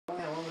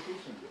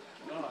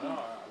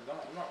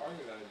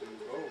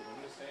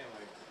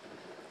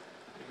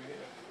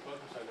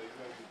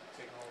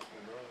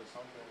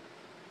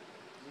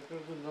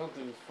fucking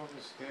nothing. It's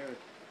fucking scared.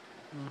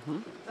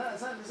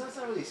 It's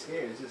not really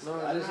scared. It's just No,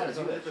 I don't know how to it's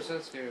do that.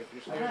 100% scared.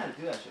 You're I scared. don't know how to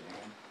do that shit,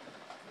 man.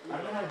 I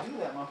don't know how to do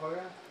that,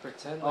 motherfucker.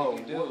 Pretend like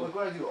you do. What do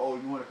I do? Oh,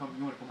 you wanna come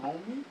home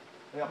with me?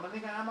 Like, I'm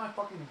thinking I'm not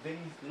fucking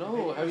Vinny's.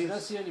 No, have you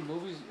not seen any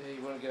movies? Hey,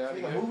 you wanna get out of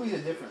here? Movies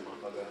are different,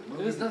 motherfucker.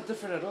 It is not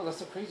different at all. That's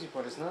the crazy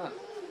part. It's not.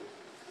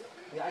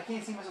 Yeah, I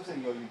can't see myself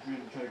saying, yo, you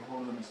trying to come home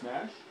and let me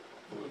smash?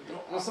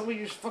 That's not what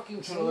you're fucking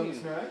You trying to let me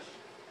saying. smash?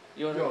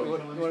 You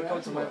wanna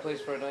come to my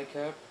place for a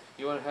nightcap?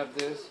 You wanna have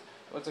this?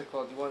 What's it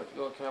called?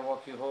 Can I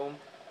walk you home?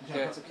 Can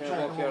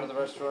I walk you out of the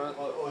restaurant?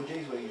 Or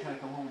Jay's way, you trying to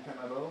come home and pet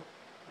my bow?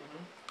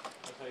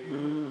 That's how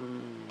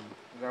you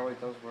That way it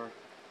does work.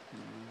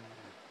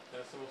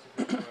 That's the most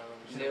important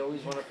thing. They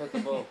always want to pet the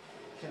bow.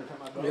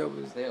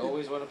 They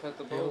always want to pet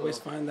the bow. They always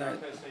find that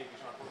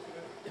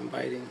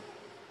inviting.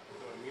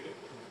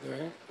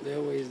 Right? They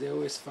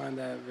always find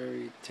that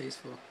very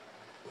tasteful.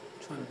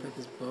 Trying to pet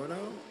this boat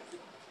out.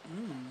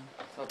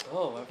 A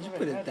bow. I've You never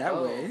put it had that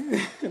bow.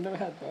 way. I never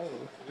had bow.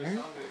 Right?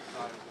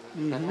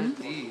 I've had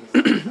these.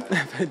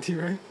 I've had D,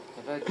 right?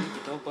 I've had these,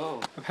 but no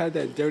bow. I've had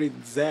that dirty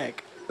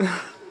Zach.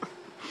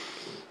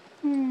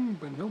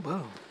 But no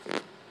bow.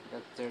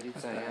 That dirty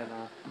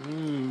Diana.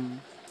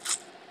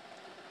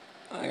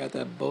 I got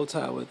that bow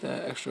tie with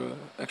that extra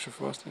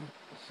frosting.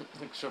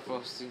 Extra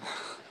frosting.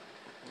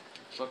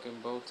 Fucking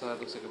bow tie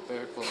looks like a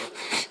bear claw.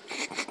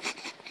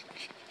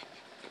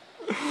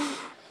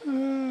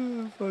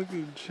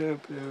 Fucking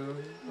Chimp, yo.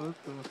 What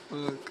the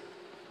fuck?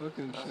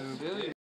 Fucking Chimp.